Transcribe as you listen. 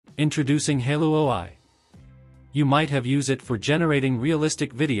Introducing Halo AI. You might have used it for generating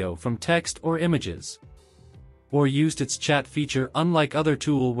realistic video from text or images. Or used its chat feature, unlike other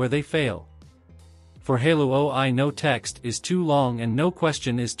tools where they fail. For Halo AI, no text is too long and no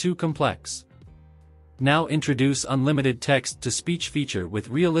question is too complex. Now introduce unlimited text-to-speech feature with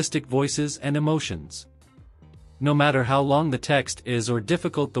realistic voices and emotions. No matter how long the text is or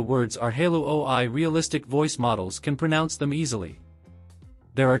difficult the words are, Halo AI realistic voice models can pronounce them easily.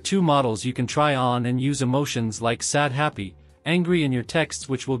 There are 2 models you can try on and use emotions like sad, happy, angry in your texts,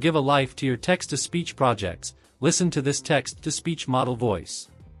 which will give a life to your text-to-speech projects. Listen to this text-to-speech model voice.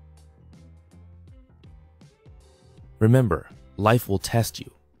 Remember, life will test you,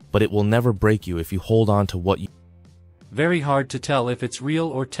 but it will never break you if you hold on to what you... Very hard to tell if it's real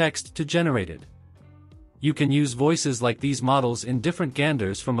or text-to-generated. You can use voices like these models in different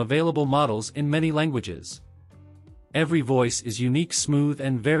genders from available models in many languages. Every voice is unique, smooth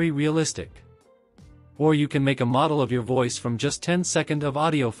and very realistic. Or you can make a model of your voice from just 10 seconds of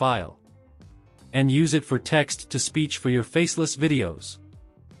audio file. And use it for text-to-speech for your faceless videos.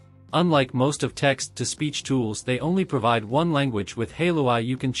 Unlike most of text-to-speech tools, they only provide one language. With Halo AI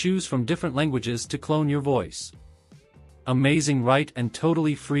you can choose from different languages to clone your voice. Amazing, right? And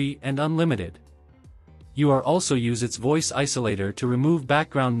totally free and unlimited. You are also use its voice isolator to remove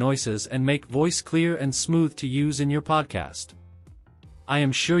background noises and make voice clear and smooth to use in your podcast. I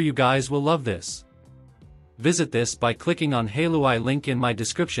am sure you guys will love this. Visit this by clicking on Halo AI link in my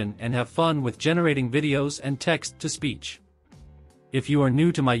description and have fun with generating videos and text-to-speech. If you are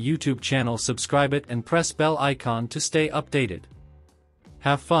new to my YouTube channel, subscribe it and press bell icon to stay updated.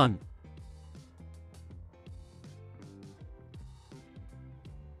 Have fun.